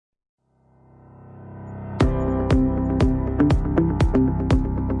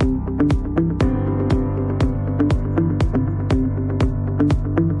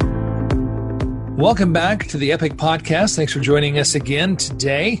Welcome back to the EPICC podcast. Thanks for joining us again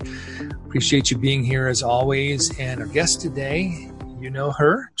today. Appreciate you being here as always. And our guest today, you know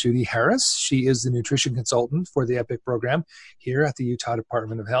her, Judy Harris. She is the nutrition consultant for the EPICC program here at the Utah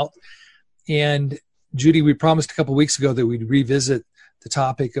Department of Health. And Judy, we promised a couple of weeks ago that we'd revisit the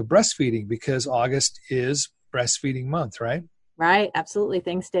topic of breastfeeding because August is Breastfeeding Month, right? Right. Absolutely.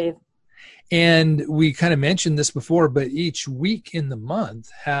 Thanks, Dave. And we kind of mentioned this before, but each week in the month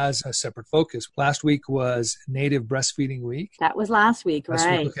has a separate focus. Last week was Native Breastfeeding Week. That was last week,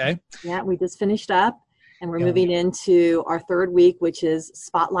 right? Okay. Yeah, we just finished up and we're moving into our third week, which is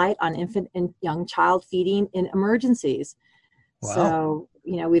Spotlight on Infant and Young Child Feeding in Emergencies. Wow. So,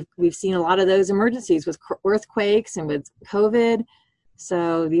 we've seen a lot of those emergencies with earthquakes and with COVID.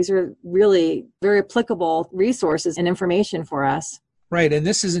 So these are really very applicable resources and information for us. Right. And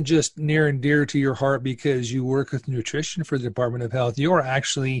this isn't just near and dear to your heart because you work with nutrition for the Department of Health. You're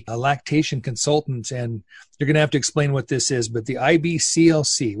actually a lactation consultant, and you're going to have to explain what this is. But the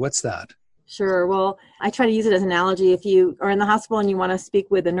EPICC, what's that? Sure. Well, I try to use it as an analogy. If you are in the hospital and you want to speak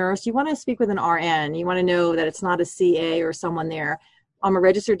with a nurse, you want to speak with an RN. You want to know that it's not a CA or someone there. I'm a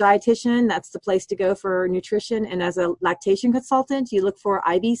registered dietitian. That's the place to go for nutrition. And as a lactation consultant, you look for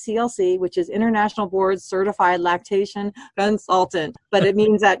EPICC, which is International Board Certified Lactation Consultant. But it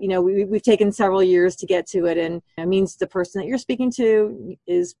means that, we've taken several years to get to it. And it means the person that you're speaking to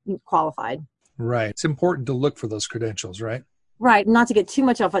is qualified. Right. It's important to look for those credentials, right? Right. Not to get too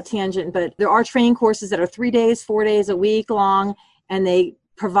much off a tangent, but there are training courses that are 3 days, 4 days, a week long, and they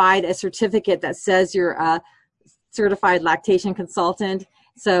provide a certificate that says you're a certified lactation consultant.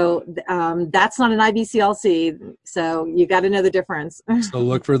 So that's not an EPICC. So you got to know the difference. So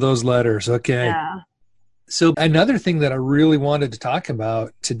look for those letters. Okay. Yeah. So another thing that I really wanted to talk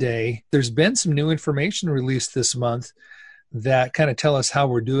about today, there's been some new information released this month that kind of tell us how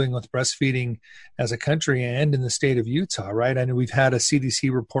we're doing with breastfeeding as a country and in the state of Utah, right? I know we've had a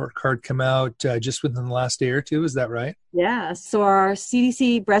CDC report card come out just within the last day or two. Is that right? Yeah. So our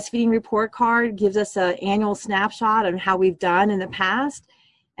CDC breastfeeding report card gives us an annual snapshot of how we've done in the past.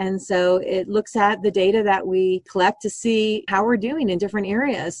 And so it looks at the data that we collect to see how we're doing in different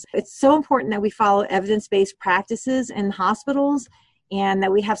areas. It's so important that we follow evidence-based practices in hospitals and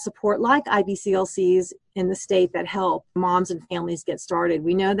that we have support like EPICCs in the state that help moms and families get started.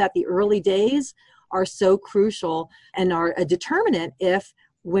 We know that the early days are so crucial and are a determinant if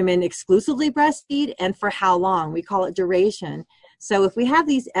women exclusively breastfeed and for how long. We call it duration. So if we have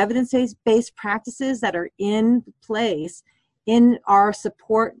these evidence-based practices that are in place in our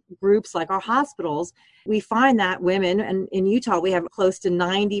support groups like our hospitals, we find that women, and in Utah we have close to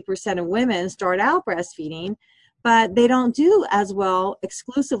 90% of women start out breastfeeding, but they don't do as well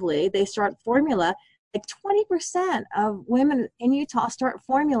exclusively. They start formula. Like 20% of women in Utah start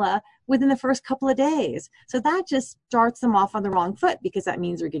formula within the first couple of days. So that just starts them off on the wrong foot because that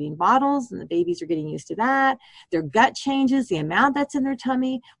means they're getting bottles and the babies are getting used to that. Their gut changes, the amount that's in their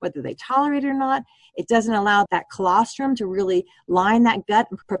tummy, whether they tolerate it or not. It doesn't allow that colostrum to really line that gut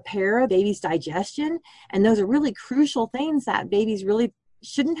and prepare baby's digestion. And those are really crucial things that babies really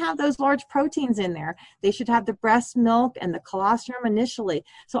shouldn't have those large proteins in there. They should have the breast milk and the colostrum initially.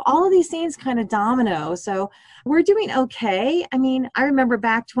 So all of these things kind of domino. So we're doing okay. I mean, I remember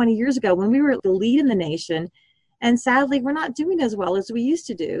back 20 years ago when we were the lead in the nation, and sadly, we're not doing as well as we used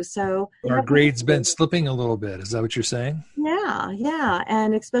to do. So our grade's been slipping a little bit. Is that what you're saying? Yeah.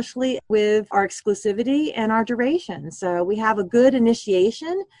 And especially with our exclusivity and our duration. So we have a good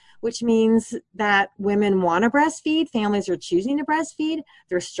initiation, which means that women want to breastfeed, families are choosing to breastfeed,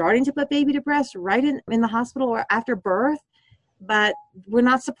 they're starting to put baby to breast right in the hospital or after birth, but we're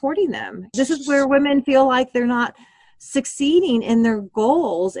not supporting them. This is where women feel like they're not succeeding in their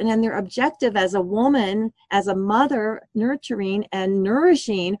goals and in their objective as a woman, as a mother, nurturing and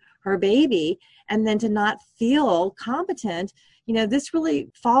nourishing her baby, and then to not feel competent. This really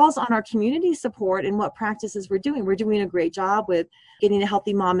falls on our community support and what practices we're doing. We're doing a great job with getting a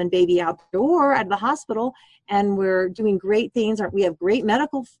healthy mom and baby outdoor out of the hospital, and we're doing great things. We have great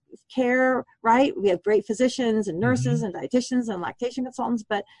medical care, right? We have great physicians and nurses and dietitians and lactation consultants,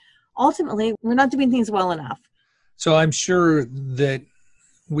 but ultimately we're not doing things well enough. So I'm sure that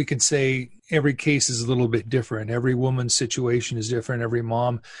we could say every case is a little bit different. Every woman's situation is different. Every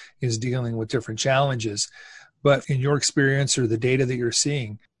mom is dealing with different challenges. But in your experience or the data that you're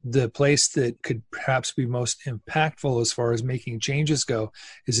seeing, the place that could perhaps be most impactful as far as making changes go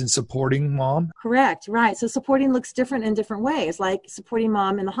is in supporting mom? Correct, right. So supporting looks different in different ways. Like supporting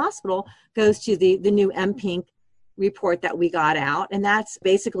mom in the hospital goes to the new EPICC report that we got out, and that's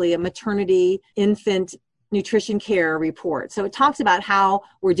basically a maternity infant nutrition care report. So it talks about how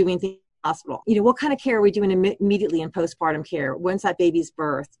we're doing things hospital. What kind of care are we doing immediately in postpartum care? When's that baby's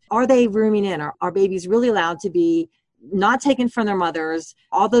birth? Are they rooming in? Are babies really allowed to be not taken from their mothers?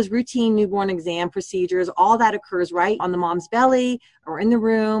 All those routine newborn exam procedures, all that occurs right on the mom's belly or in the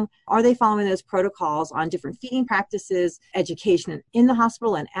room. Are they following those protocols on different feeding practices, education in the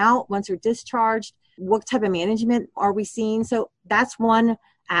hospital and out once they're discharged? What type of management are we seeing? So that's one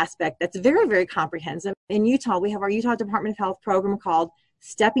aspect that's very, very comprehensive. In Utah, we have our Utah Department of Health program called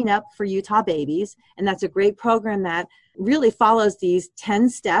Stepping Up for Utah Babies. And that's a great program that really follows these 10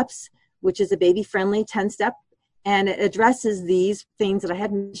 steps, which is a baby-friendly 10-step. And it addresses these things that I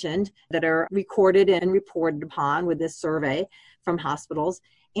had mentioned that are recorded and reported upon with this survey from hospitals.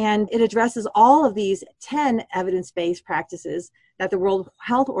 And it addresses all of these 10 evidence-based practices that the World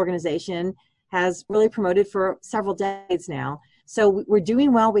Health Organization has really promoted for several decades now. So we're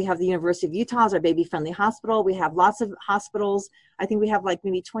doing well. We have the University of Utah as our baby-friendly hospital. We have lots of hospitals. I think we have like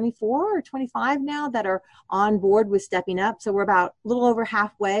maybe 24 or 25 now that are on board with Stepping Up. So we're about a little over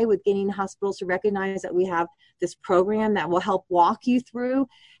halfway with getting hospitals to recognize that we have this program that will help walk you through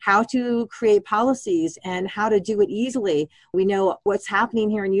how to create policies and how to do it easily. We know what's happening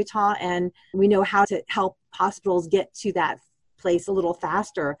here in Utah, and we know how to help hospitals get to that place a little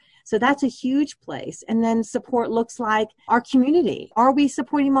faster. So that's a huge place. And then support looks like our community. Are we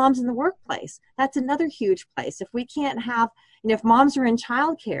supporting moms in the workplace? That's another huge place. If we can't have, if moms are in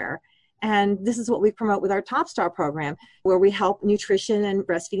childcare, and this is what we promote with our Top Star program, where we help nutrition and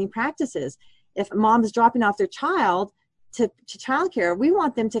breastfeeding practices. If mom is dropping off their child to childcare, we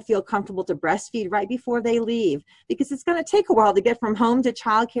want them to feel comfortable to breastfeed right before they leave, because it's going to take a while to get from home to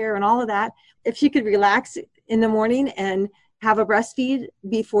childcare and all of that. If she could relax in the morning and have a breastfeed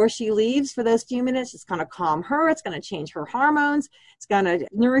before she leaves for those few minutes, it's going to calm her. It's going to change her hormones. It's going to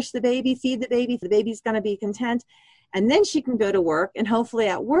nourish the baby, feed the baby. The baby's going to be content. And then she can go to work. And hopefully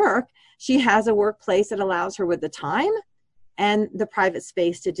at work, she has a workplace that allows her with the time and the private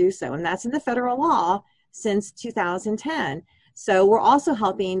space to do so. And that's in the federal law since 2010. So we're also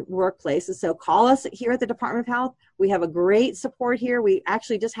helping workplaces. So call us here at the Department of Health. We have a great support here. We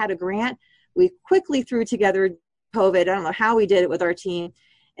actually just had a grant. We quickly threw together COVID. I don't know how we did it with our team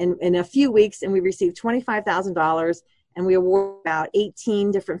in a few weeks, and we received $25,000, and we awarded about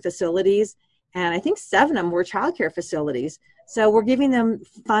 18 different facilities, and I think 7 of them were childcare facilities. So we're giving them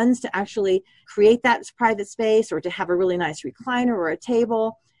funds to actually create that private space, or to have a really nice recliner or a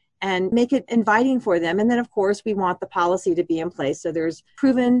table and make it inviting for them. And then, of course, we want the policy to be in place. So there's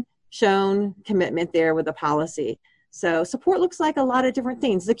proven, shown commitment there with the policy. So support looks like a lot of different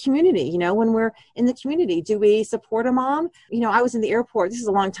things. The community, when we're in the community, do we support a mom? I was in the airport. This is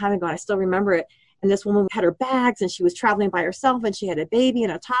a long time ago, and I still remember it. And this woman had her bags, and she was traveling by herself, and she had a baby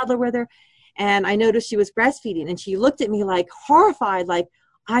and a toddler with her. And I noticed she was breastfeeding, and she looked at me like horrified, like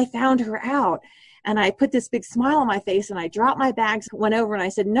I found her out. And I put this big smile on my face, and I dropped my bags, went over, and I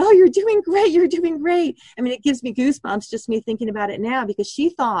said, "No, you're doing great. You're doing great." I mean, it gives me goosebumps just me thinking about it now, because she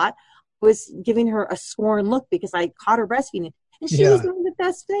thought was giving her a sworn look because I caught her breastfeeding, and she was doing the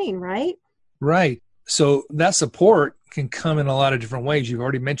best thing, right? Right. So that support can come in a lot of different ways. You've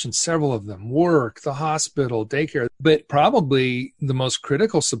already mentioned several of them: work, the hospital, daycare, but probably the most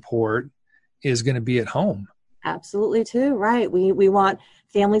critical support is going to be at home. Absolutely too. Right. We want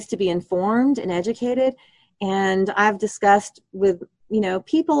families to be informed and educated. And I've discussed with,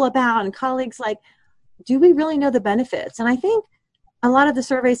 people about, and colleagues, like, do we really know the benefits? And I think a lot of the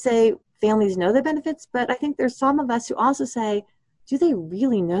surveys say families know the benefits, but I think there's some of us who also say, do they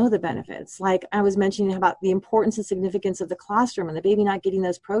really know the benefits? Like I was mentioning about the importance and significance of the colostrum and the baby not getting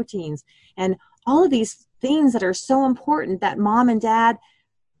those proteins, and all of these things that are so important that mom and dad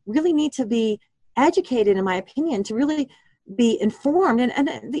really need to be educated, in my opinion, to really be informed. And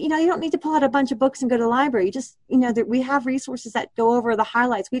you don't need to pull out a bunch of books and go to the library. You just, that we have resources that go over the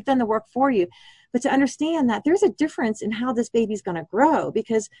highlights. We've done the work for you. But to understand that there's a difference in how this baby's going to grow,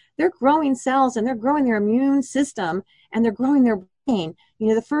 because they're growing cells, and they're growing their immune system, and they're growing their brain,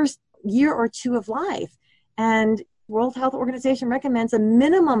 the first year or two of life. And World Health Organization recommends a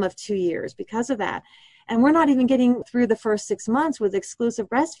minimum of 2 years because of that. And we're not even getting through the first 6 months with exclusive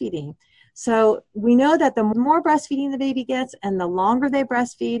breastfeeding. So we know that the more breastfeeding the baby gets and the longer they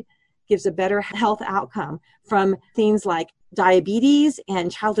breastfeed gives a better health outcome, from things like diabetes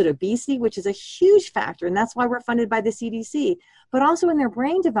and childhood obesity, which is a huge factor. And that's why we're funded by the CDC, but also in their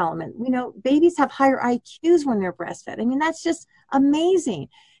brain development. Babies have higher IQs when they're breastfed. I mean, that's just amazing.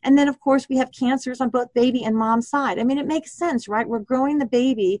 And then, of course, we have cancers on both baby and mom's side. I mean, it makes sense, right? We're growing the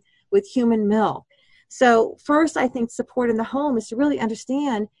baby with human milk. So first, I think support in the home is to really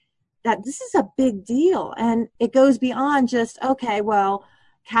understand that this is a big deal, and it goes beyond just, okay, well,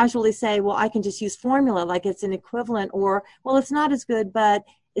 casually say, well, I can just use formula like it's an equivalent, or, well, it's not as good, but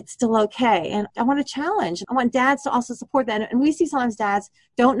it's still okay. And I want to challenge. I want dads to also support that. And we see sometimes dads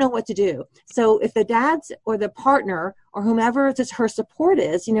don't know what to do. So if the dads or the partner or whomever her support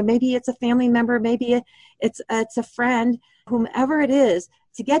is, maybe it's a family member, maybe it's a friend, whomever it is,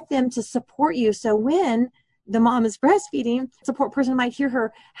 to get them to support you. So when the mom is breastfeeding, support person might hear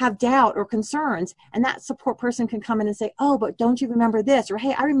her have doubt or concerns, and that support person can come in and say, oh, but don't you remember this? Or,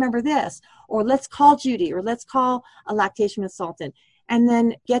 hey, I remember this. Or let's call Judy, or let's call a lactation consultant. And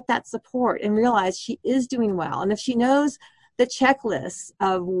then get that support and realize she is doing well. And if she knows the checklist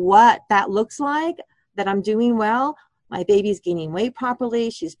of what that looks like, that I'm doing well, my baby's gaining weight properly,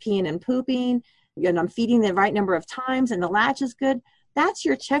 she's peeing and pooping, and I'm feeding the right number of times, and the latch is good, that's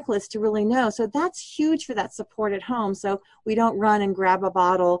your checklist to really know. So that's huge for that support at home. So we don't run and grab a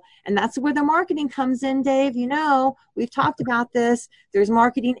bottle. And that's where the marketing comes in, Dave. We've talked about this. There's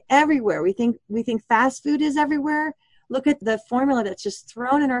marketing everywhere. We think fast food is everywhere. Look at the formula that's just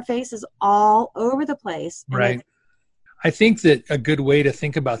thrown in our faces all over the place. Right. I think that a good way to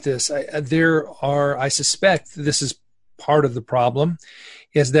think about this, I suspect this is part of the problem,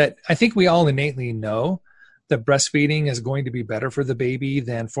 is that I think we all innately know that breastfeeding is going to be better for the baby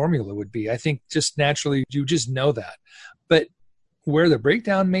than formula would be. I think just naturally, you just know that. But where the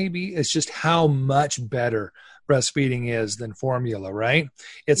breakdown may be is just how much better breastfeeding is than formula, right?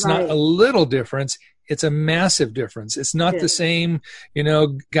 It's not a little difference. It's a massive difference. It's not the same,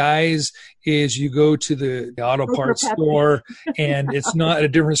 guys, is you go to the auto parts store and it's not a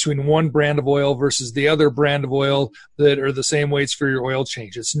difference between one brand of oil versus the other brand of oil that are the same weights for your oil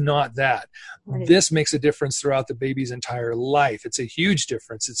change. It's not that. Right. This makes a difference throughout the baby's entire life. It's a huge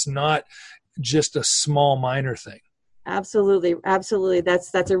difference. It's not just a small minor thing. Absolutely. Absolutely.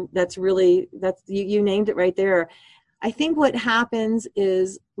 That's really you named it right there. I think what happens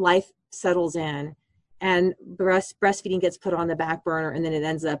is life settles in. And breastfeeding gets put on the back burner, and then it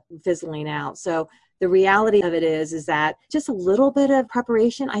ends up fizzling out. So the reality of it is that just a little bit of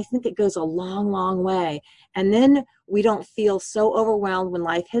preparation, I think it goes a long, long way. And then we don't feel so overwhelmed when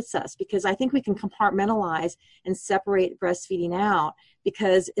life hits us, because I think we can compartmentalize and separate breastfeeding out,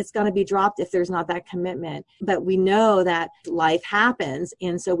 because it's going to be dropped if there's not that commitment. But we know that life happens,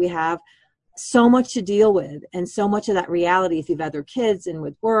 and so we have so much to deal with, and so much of that reality if you've other kids and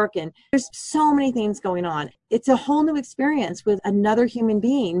with work, and there's so many things going on. It's a whole new experience with another human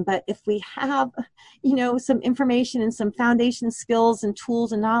being. But if we have, some information and some foundation skills and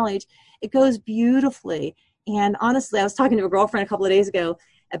tools and knowledge, it goes beautifully. And honestly, I was talking to a girlfriend a couple of days ago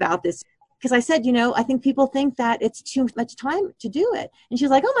about this, because I said, I think people think that it's too much time to do it. And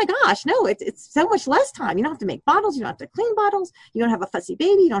she's like, oh my gosh, no, it's so much less time. You don't have to make bottles. You don't have to clean bottles. You don't have a fussy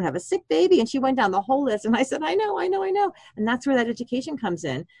baby. You don't have a sick baby. And she went down the whole list. And I said, I know. And that's where that education comes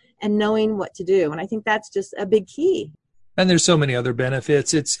in, and knowing what to do. And I think that's just a big key. And there's so many other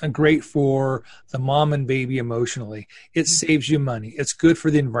benefits. It's great for the mom and baby emotionally. It saves you money. It's good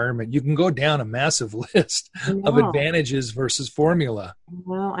for the environment. You can go down a massive list of advantages versus formula.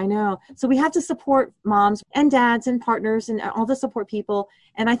 I know. So we have to support moms and dads and partners and all the support people.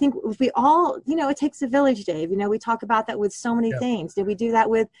 And I think if we all, it takes a village, Dave. We talk about that with so many things. Did we do that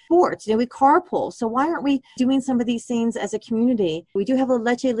with sports? Did we carpool? So why aren't we doing some of these things as a community? We do have a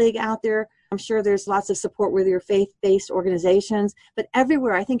Leche League out there. I'm sure there's lots of support with your faith-based organizations, but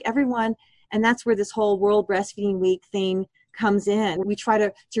everywhere, I think everyone, and that's where this whole World Breastfeeding Week thing comes in. We try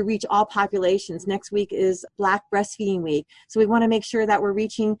to reach all populations. Next week is Black Breastfeeding Week. So we want to make sure that we're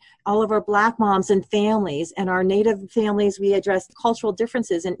reaching all of our Black moms and families, and our Native families. We address cultural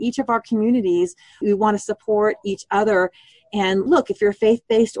differences in each of our communities. We want to support each other. And look, if you're a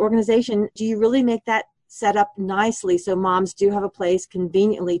faith-based organization, do you really make that set up nicely so moms do have a place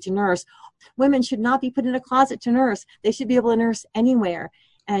conveniently to nurse? Women should not be put in a closet to nurse. They should be able to nurse anywhere.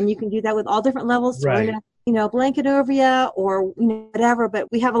 And you can do that with all different levels. Right. Blanket over you or, whatever.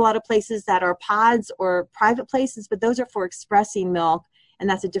 But we have a lot of places that are pods or private places, but those are for expressing milk. And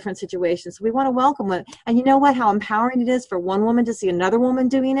that's a different situation. So we want to welcome them. And you know what? How empowering it is for one woman to see another woman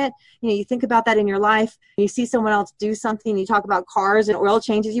doing it. You think about that in your life. You see someone else do something. You talk about cars and oil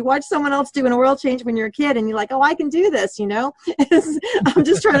changes. You watch someone else do an oil change when you're a kid, and you're like, oh, I can do this, I'm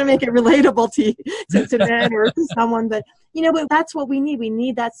just trying to make it relatable to men or to someone. But, but that's what we need. We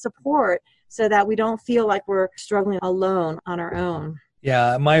need that support so that we don't feel like we're struggling alone on our own.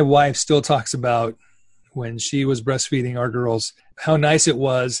 Yeah, my wife still talks about when she was breastfeeding our girls, how nice it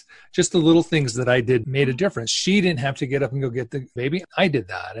was. Just the little things that I did made a difference. She didn't have to get up and go get the baby. I did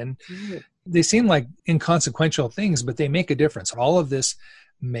that. And they seem like inconsequential things, but they make a difference. All of this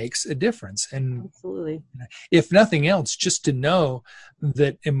makes a difference. And Absolutely. if nothing else, just to know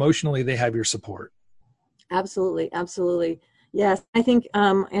that emotionally they have your support. Absolutely. Absolutely. Yes. I think,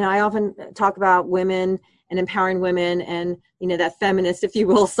 and I often talk about women and empowering women and, that feminist, if you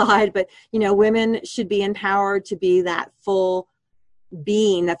will, side, but, women should be empowered to be that full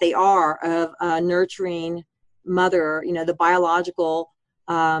being that they are of a nurturing mother, the biological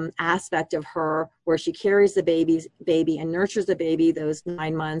aspect of her, where she carries the baby and nurtures the baby those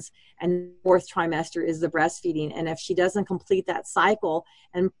 9 months, and fourth trimester is the breastfeeding. And if she doesn't complete that cycle,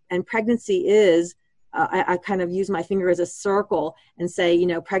 and pregnancy is, I kind of use my finger as a circle and say,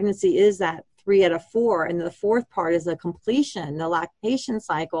 pregnancy is that 3 out of 4, and the fourth part is the completion, the lactation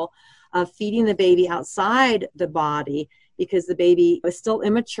cycle of feeding the baby outside the body, because the baby is still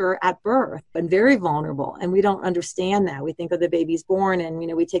immature at birth and very vulnerable. And we don't understand that. We think, the baby's born and,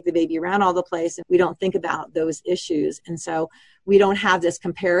 we take the baby around all the place and we don't think about those issues. And so we don't have this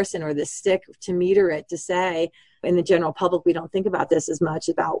comparison or this stick to meter it to say, in the general public, we don't think about this as much,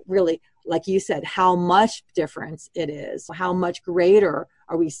 about really, like you said, how much difference it is. How much greater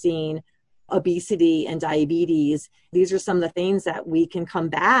are we seeing obesity and diabetes? These are some of the things that we can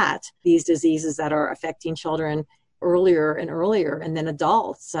combat these diseases that are affecting children earlier and earlier, and then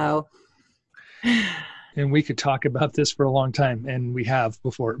adults. So, and we could talk about this for a long time, and we have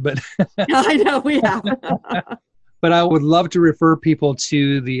before, but I know we have. But I would love to refer people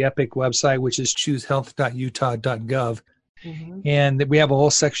to the EPICC website, which is choosehealth.utah.gov. Mm-hmm. And we have a whole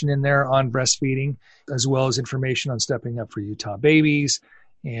section in there on breastfeeding, as well as information on stepping up for Utah babies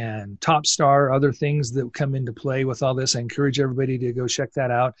and Top Star, other things that come into play with all this. I encourage everybody to go check that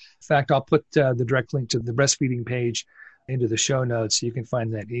out. In fact, I'll put the direct link to the breastfeeding page into the show notes so you can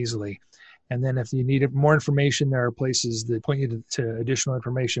find that easily. And then if you need more information, there are places that point you to additional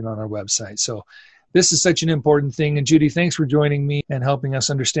information on our website. So this is such an important thing. And Judy, thanks for joining me and helping us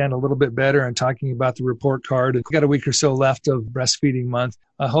understand a little bit better and talking about the report card. We've got a week or so left of Breastfeeding Month.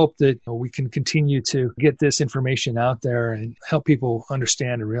 I hope that we can continue to get this information out there and help people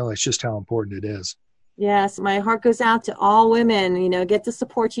understand and realize just how important it is. Yes, my heart goes out to all women. Get the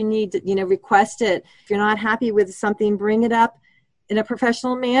support you need, request it. If you're not happy with something, bring it up in a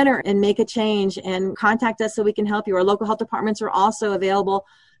professional manner and make a change, and contact us so we can help you. Our local health departments are also available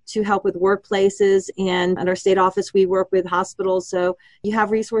to help with workplaces, and at our state office, we work with hospitals. So you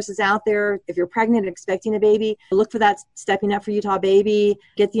have resources out there. If you're pregnant and expecting a baby, look for that Stepping Up for Utah Baby.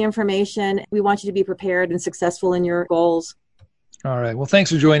 Get the information. We want you to be prepared and successful in your goals. All right. Well,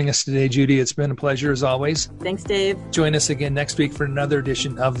 thanks for joining us today, Judy. It's been a pleasure as always. Thanks, Dave. Join us again next week for another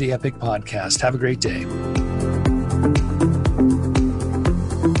edition of the EPICC Podcast. Have a great day.